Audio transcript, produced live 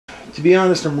To be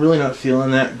honest, I'm really not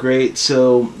feeling that great,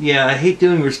 so yeah, I hate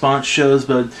doing response shows,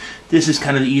 but this is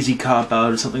kind of the easy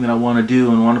cop-out of something that I want to do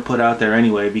and want to put out there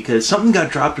anyway, because something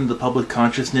got dropped into the public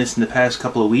consciousness in the past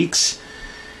couple of weeks.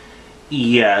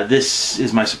 Yeah, this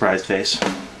is my surprised face.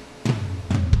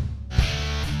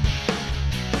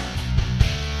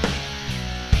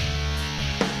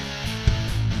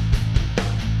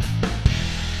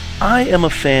 I am a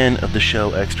fan of the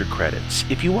show Extra Credits.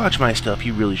 If you watch my stuff,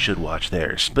 you really should watch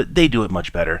theirs, but they do it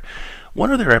much better.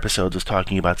 One of their episodes was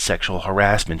talking about sexual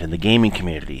harassment in the gaming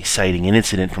community, citing an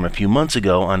incident from a few months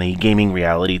ago on a gaming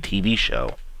reality TV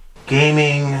show.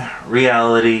 Gaming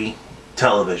reality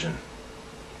television.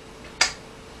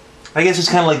 I guess it's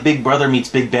kind of like Big Brother meets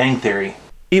Big Bang Theory.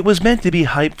 It was meant to be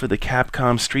hype for the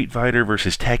Capcom Street Fighter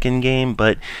vs. Tekken game,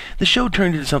 but the show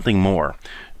turned into something more.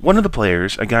 One of the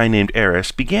players, a guy named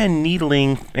Eris, began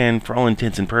needling and, for all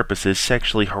intents and purposes,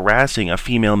 sexually harassing a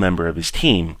female member of his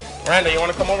team. Miranda, you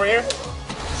want to come over here?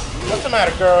 What's the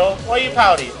matter, girl? Why are you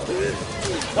pouty?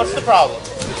 What's the problem?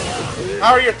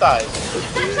 How are your thighs?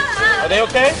 Are they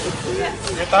okay?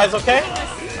 Yes. Your thighs okay?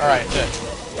 Alright, good.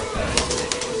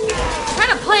 I'm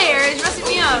trying to play her, it's messing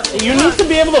me up. You need to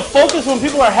be able to focus when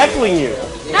people are heckling you.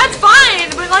 That's fine,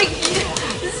 but like,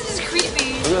 this is just creepy.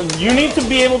 You need to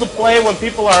be able to play when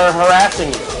people are harassing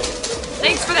you.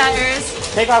 Thanks for that,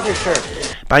 Eris. Take off your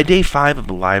shirt. By day 5 of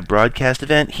the live broadcast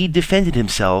event, he defended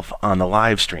himself on the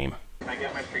live stream. Can I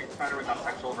get my Street Fighter without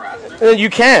sexual harassment? You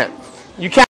can't. You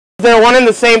can't. They're one and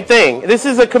the same thing. This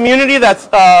is a community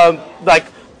that's like,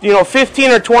 you know,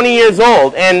 15 or 20 years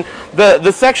old, and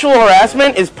the sexual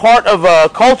harassment is part of a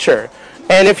culture.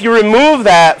 And if you remove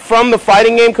that from the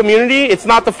fighting game community, it's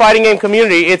not the fighting game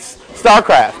community, it's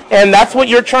StarCraft. And that's what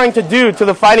you're trying to do to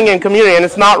the fighting game community, and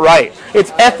it's not right.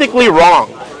 It's ethically wrong.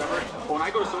 When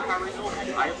I go to SoCal Regional,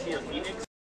 I see a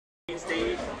Phoenix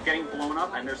stage getting blown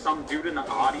up, and there's some dude in the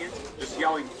audience just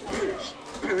yelling, bitch,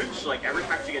 bitch, like every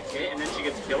time she gets hit, and then she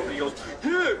gets killed, and he goes,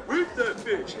 hey, where's that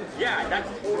bitch? Yeah, that's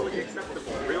totally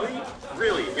acceptable. Really?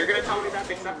 Really? You're gonna tell me that's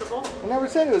acceptable? I never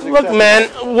said it was acceptable. Look, man,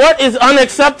 what is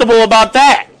unacceptable about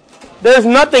that? There's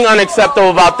nothing unacceptable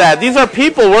about that. These are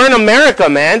people. We're in America,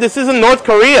 man. This isn't North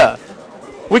Korea.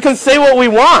 We can say what we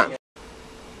want.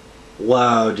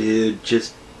 Wow, dude.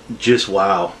 Just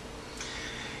wow.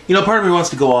 You know, part of me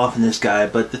wants to go off on this guy,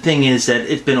 but the thing is that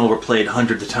it's been overplayed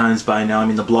hundreds of times by now. I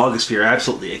mean, the blogosphere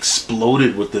absolutely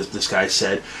exploded with this guy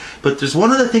said. But there's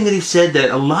one other thing that he said that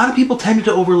a lot of people tended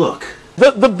to overlook.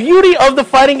 The beauty of the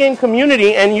fighting game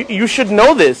community, and you should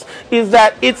know this, is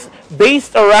that it's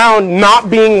based around not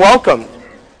being welcomed.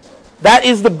 That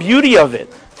is the beauty of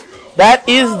it. That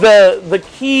is the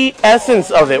key essence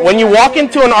of it. When you walk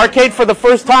into an arcade for the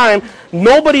first time,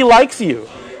 nobody likes you.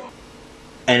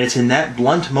 And it's in that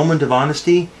blunt moment of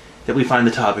honesty that we find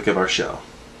the topic of our show.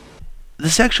 The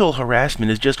sexual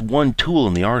harassment is just one tool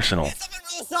in the arsenal. It's something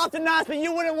real soft and nice, but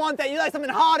you wouldn't want that. You like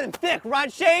something hard and thick,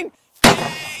 right, Shane?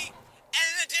 Hey. And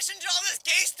in addition to all this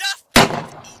gay stuff,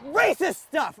 racist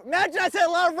stuff. Imagine I said a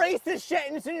lot of racist shit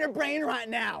and it's in your brain right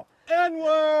now.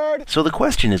 N-word. So the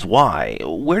question is why?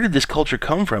 Where did this culture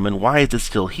come from and why is it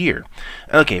still here?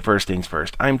 Okay, first things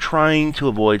first. I'm trying to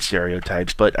avoid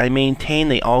stereotypes, but I maintain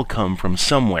they all come from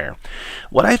somewhere.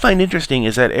 What I find interesting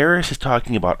is that Eris is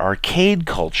talking about arcade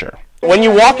culture. When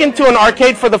you walk into an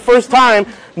arcade for the first time,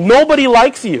 nobody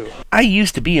likes you. I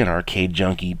used to be an arcade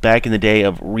junkie back in the day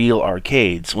of real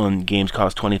arcades, when games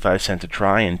cost 25 cents a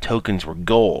try and tokens were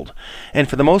gold. And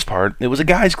for the most part, it was a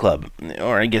guys' club,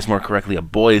 or I guess more correctly a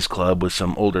boys' club with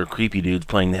some older creepy dudes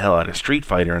playing the hell out of Street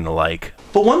Fighter and the like.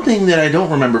 But one thing that I don't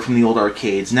remember from the old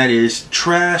arcades, and that is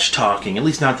trash talking, at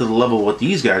least not to the level of what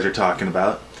these guys are talking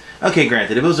about. Okay,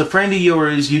 granted, if it was a friend of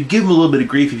yours, you'd give him a little bit of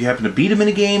grief if you happened to beat him in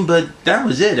a game, but that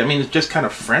was it. I mean, it's just kind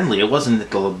of friendly. It wasn't at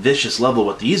the vicious level of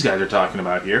what these guys are talking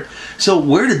about here. So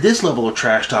where did this level of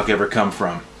trash talk ever come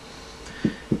from?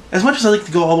 As much as I like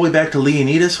to go all the way back to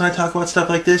Leonidas when I talk about stuff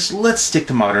like this, let's stick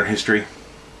to modern history.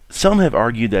 Some have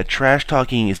argued that trash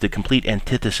talking is the complete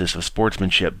antithesis of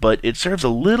sportsmanship, but it serves a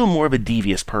little more of a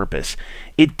devious purpose.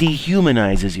 It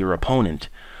dehumanizes your opponent.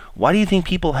 Why do you think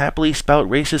people happily spout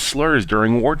racist slurs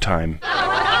during wartime?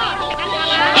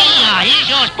 Hey, here's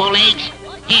yours, bull eggs.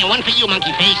 Here, one for you,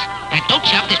 monkey face. Don't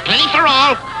shove, there's plenty for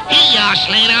all. Here,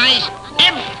 slant eyes.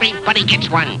 Everybody gets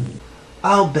one.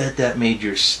 I'll bet that made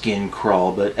your skin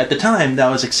crawl, but at the time that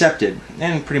was accepted,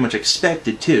 and pretty much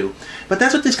expected too. But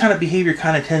that's what this kind of behavior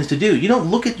kind of tends to do. You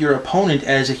don't look at your opponent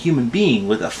as a human being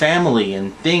with a family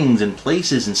and things and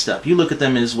places and stuff. You look at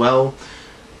them as, well,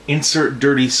 insert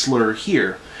dirty slur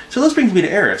here. So this brings me to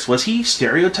Eris. Was he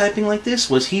stereotyping like this?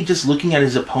 Was he just looking at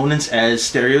his opponents as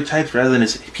stereotypes rather than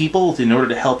as people in order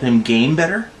to help him game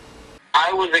better?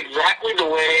 I was exactly the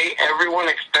way everyone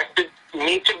expected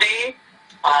me to be.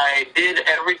 I did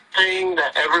everything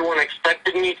that everyone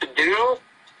expected me to do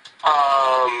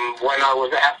when I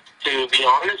was asked to be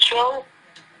on this show.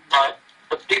 But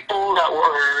the people that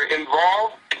were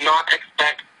involved did not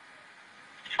expect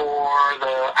for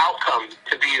the outcome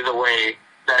to be the way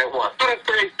that it was. As soon as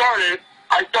they started,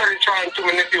 I started trying to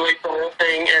manipulate the whole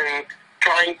thing and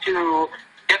trying to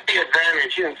get the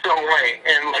advantage in some way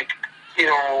and, like, you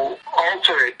know,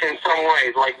 alter it in some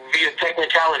ways, like via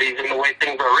technicalities in the way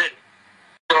things are written.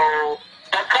 So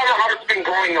that's kind of how it's been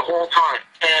going the whole time.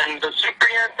 And the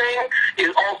superhero thing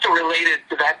is also related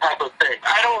to that type of thing.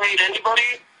 I don't hate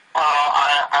anybody.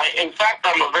 In fact,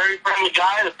 I'm a very friendly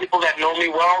guy. The people that know me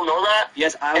well know that.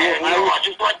 Yes, I And, you know, I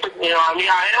just like to, you know, I mean,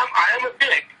 I am a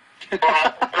dick. But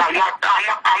I'm not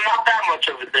that much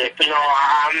of a dick. You know,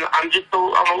 I'm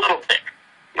a little dick,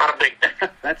 not a big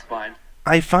dick. That's fine.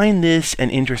 I find this an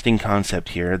interesting concept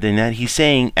here, in that he's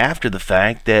saying after the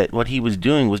fact that what he was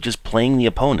doing was just playing the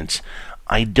opponents.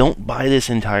 I don't buy this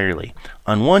entirely.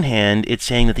 On one hand, it's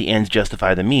saying that the ends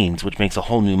justify the means, which makes a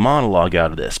whole new monologue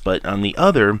out of this, but on the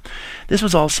other, this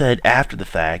was all said after the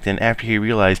fact, and after he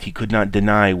realized he could not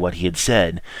deny what he had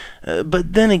said.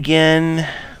 But then again...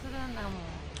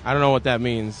 I don't know what that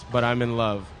means, but I'm in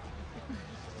love.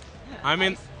 I'm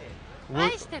in...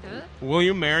 Will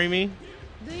you marry me?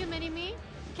 Do you marry me?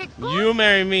 You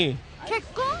marry me. 結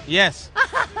婚? Yes.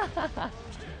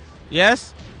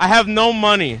 Yes? I have no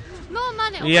money. No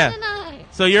money. Yeah. お金ない。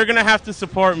 So you're gonna have to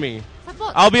support me.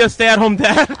 Support. I'll be a stay-at-home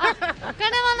dad. お金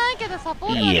はないけどサポー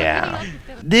トはできるよ Yeah. って言っ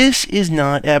てる。 This is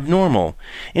not abnormal.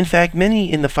 In fact,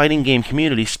 many in the fighting game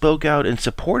community spoke out and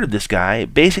supported this guy,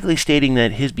 basically stating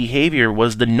that his behavior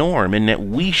was the norm and that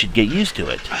we should get used to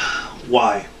it.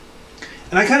 Why?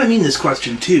 And I kind of mean this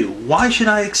question too. Why should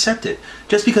I accept it?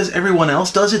 Just because everyone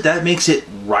else does it, that makes it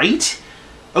right?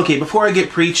 Okay, before I get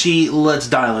preachy, let's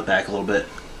dial it back a little bit.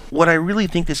 What I really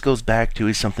think this goes back to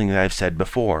is something that I've said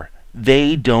before.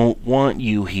 They don't want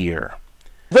you here.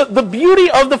 The beauty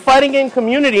of the fighting game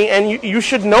community, and you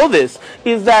should know this,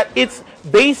 is that it's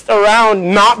based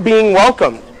around not being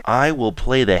welcomed. I will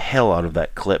play the hell out of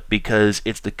that clip because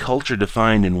it's the culture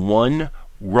defined in one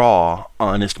raw,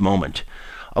 honest moment.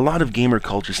 A lot of gamer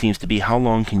culture seems to be how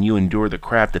long can you endure the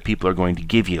crap that people are going to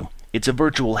give you. It's a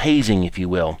virtual hazing, if you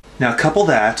will. Now couple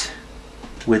that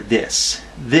with this.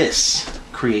 This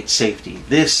creates safety.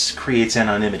 This creates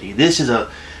anonymity. This is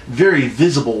a very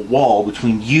visible wall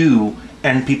between you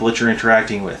and people that you're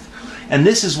interacting with. And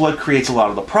this is what creates a lot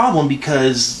of the problem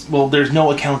because, well, there's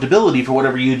no accountability for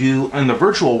whatever you do in the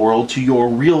virtual world to your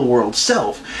real world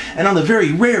self. And on the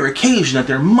very rare occasion that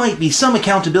there might be some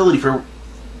accountability for...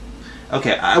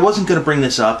 Okay, I wasn't going to bring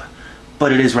this up,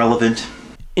 but it is relevant.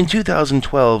 In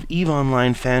 2012, EVE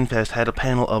Online FanFest had a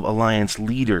panel of Alliance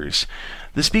leaders.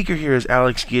 The speaker here is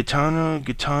Alex Gaetano.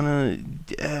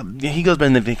 He goes by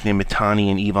the nickname Mitani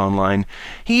in EVE Online.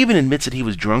 He even admits that he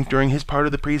was drunk during his part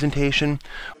of the presentation.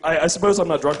 I suppose I'm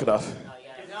not drunk enough.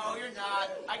 No, you're not.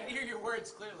 I can hear your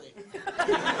words clearly.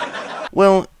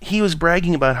 Well, he was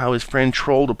bragging about how his friend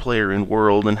trolled a player in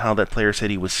World and how that player said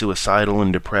he was suicidal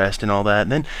and depressed and all that.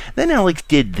 And then Alex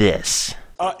did this.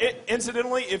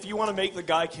 Incidentally, if you want to make the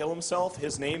guy kill himself,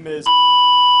 his name is...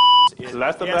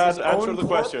 Let the man answer the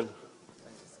question.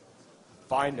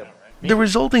 Find him. The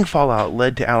resulting fallout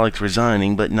led to Alex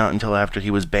resigning, but not until after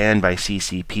he was banned by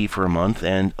CCP for a month,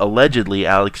 and allegedly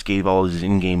Alex gave all his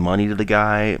in-game money to the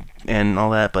guy and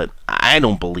all that, but I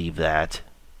don't believe that.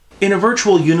 In a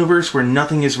virtual universe where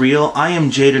nothing is real, I am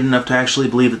jaded enough to actually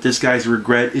believe that this guy's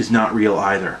regret is not real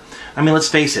either. I mean, let's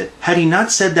face it, had he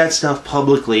not said that stuff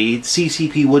publicly,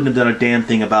 CCP wouldn't have done a damn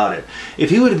thing about it.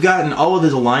 If he would have gotten all of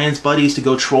his Alliance buddies to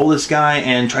go troll this guy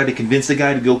and try to convince the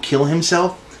guy to go kill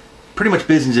himself, pretty much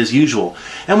business as usual.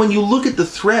 And when you look at the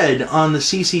thread on the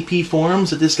CCP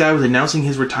forums that this guy was announcing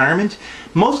his retirement,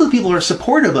 most of the people are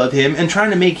supportive of him and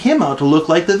trying to make him out to look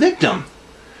like the victim.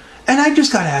 And I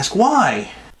just gotta ask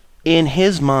why. In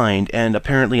his mind, and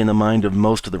apparently in the mind of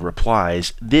most of the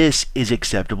replies, this is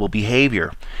acceptable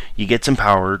behavior. You get some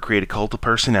power, create a cult of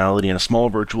personality in a small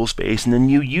virtual space, and then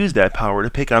you use that power to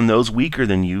pick on those weaker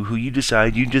than you who you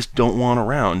decide you just don't want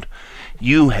around.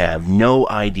 You have no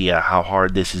idea how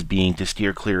hard this is being to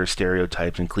steer clear of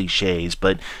stereotypes and cliches,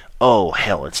 but oh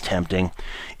hell, it's tempting.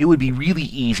 It would be really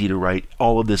easy to write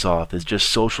all of this off as just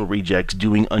social rejects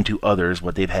doing unto others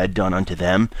what they've had done unto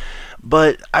them,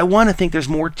 but I want to think there's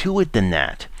more to it than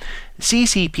that.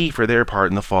 CCP, for their part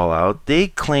in the fallout, they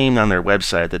claim on their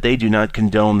website that they do not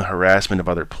condone the harassment of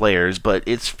other players, but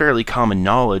it's fairly common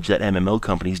knowledge that MMO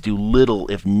companies do little,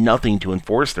 if nothing, to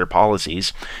enforce their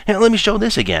policies. And let me show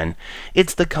this again.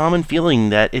 It's the common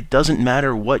feeling that it doesn't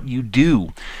matter what you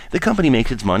do. The company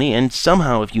makes its money, and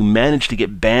somehow if you manage to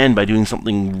get banned by doing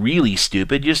something really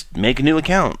stupid, just make a new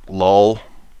account. Lol.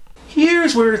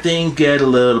 Here's where things get a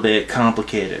little bit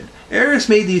complicated. Eris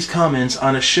made these comments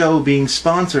on a show being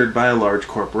sponsored by a large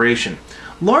corporation.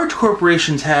 Large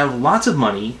corporations have lots of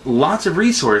money, lots of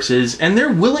resources, and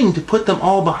they're willing to put them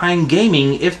all behind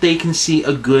gaming if they can see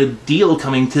a good deal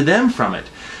coming to them from it.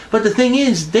 But the thing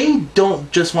is, they don't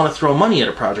just want to throw money at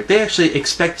a project, they actually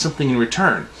expect something in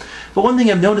return. But one thing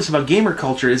I've noticed about gamer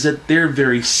culture is that they're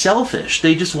very selfish.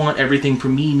 They just want everything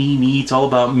from me, me, me, it's all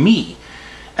about me.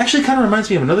 Actually kind of reminds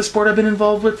me of another sport I've been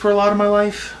involved with for a lot of my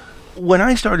life. When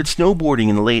I started snowboarding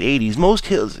in the late 80s, most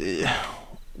hills...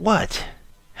 What?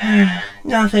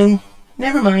 Nothing.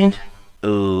 Never mind.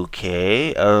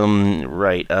 Okay,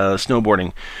 right,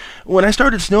 snowboarding. When I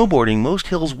started snowboarding, most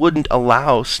hills wouldn't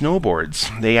allow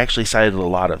snowboards. They actually cited a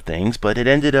lot of things, but it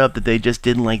ended up that they just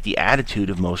didn't like the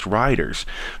attitude of most riders.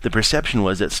 The perception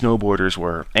was that snowboarders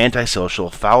were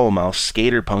antisocial, foul-mouthed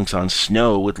skater punks on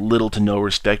snow with little to no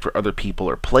respect for other people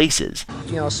or places.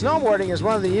 You know, snowboarding is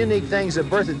one of the unique things that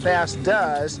Birth and Pass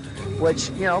does, which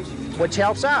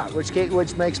helps out,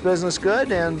 which makes business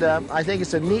good, and I think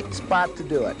it's a neat spot to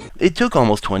do it. It took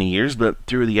almost 20 years, but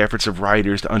through the efforts of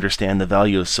riders to understand the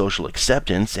value of social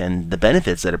acceptance and the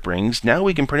benefits that it brings, now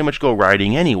we can pretty much go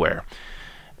riding anywhere.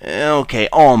 Okay,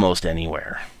 almost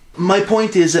anywhere. My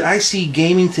point is that I see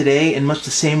gaming today in much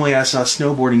the same way I saw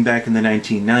snowboarding back in the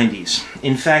 1990s.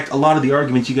 In fact, a lot of the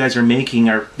arguments you guys are making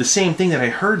are the same thing that I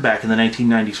heard back in the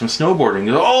 1990s from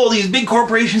snowboarding. Oh, these big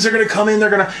corporations are going to come in, they're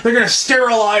going to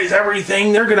sterilize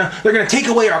everything, they're going to take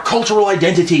away our cultural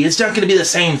identity, it's not going to be the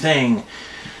same thing.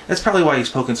 That's probably why he's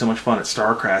poking so much fun at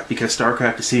StarCraft, because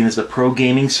StarCraft is seen as the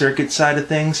pro-gaming circuit side of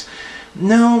things.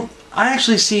 No, I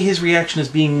actually see his reaction as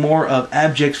being more of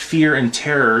abject fear and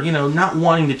terror, you know, not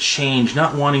wanting to change,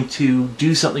 not wanting to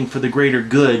do something for the greater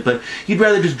good, but you'd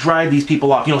rather just drive these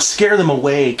people off, you know, scare them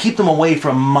away, keep them away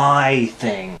from my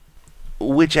thing.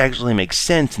 Which actually makes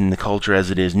sense in the culture as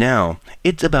it is now.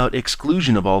 It's about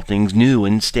exclusion of all things new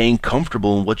and staying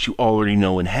comfortable in what you already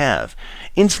know and have.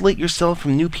 Insulate yourself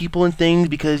from new people and things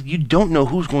because you don't know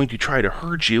who's going to try to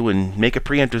hurt you and make a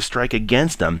preemptive strike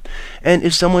against them. And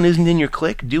if someone isn't in your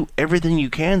clique, do everything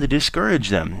you can to discourage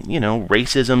them. You know,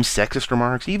 racism, sexist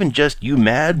remarks, even just "you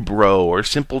mad bro" or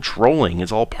simple trolling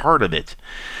is all part of it.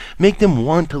 Make them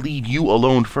want to leave you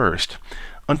alone first.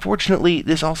 Unfortunately,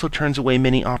 this also turns away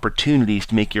many opportunities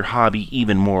to make your hobby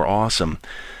even more awesome.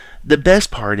 The best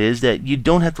part is that you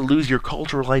don't have to lose your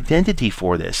cultural identity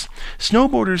for this.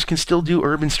 Snowboarders can still do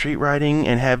urban street riding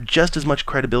and have just as much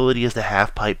credibility as the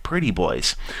half-pipe pretty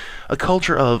boys. A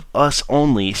culture of us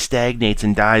only stagnates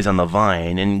and dies on the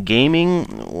vine, and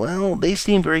gaming, well, they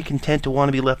seem very content to want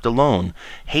to be left alone,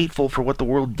 hateful for what the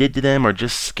world did to them or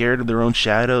just scared of their own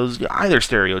shadows. Either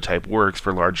stereotype works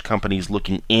for large companies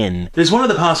looking in. There's one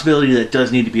other possibility that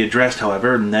does need to be addressed,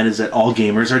 however, and that is that all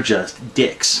gamers are just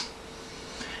dicks.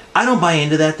 I don't buy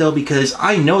into that, though, because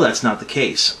I know that's not the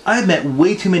case. I've met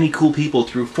way too many cool people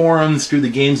through forums, through the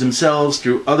games themselves,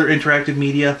 through other interactive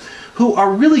media, who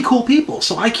are really cool people,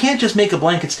 so I can't just make a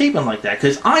blanket statement like that,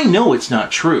 because I know it's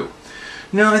not true.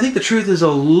 Now, I think the truth is a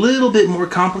little bit more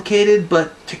complicated,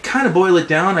 but to kind of boil it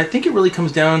down, I think it really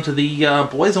comes down to the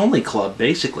boys-only club,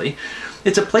 basically.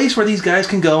 It's a place where these guys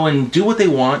can go and do what they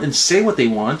want and say what they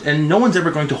want, and no one's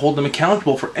ever going to hold them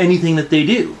accountable for anything that they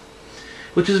do.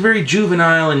 Which is a very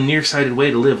juvenile and nearsighted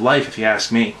way to live life, if you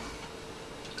ask me.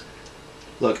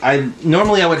 Look,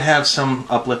 normally I would have some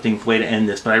uplifting way to end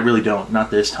this, but I really don't. Not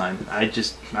this time. I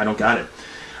don't got it.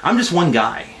 I'm just one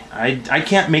guy. I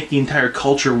can't make the entire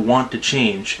culture want to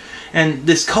change. And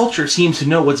this culture seems to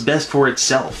know what's best for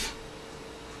itself.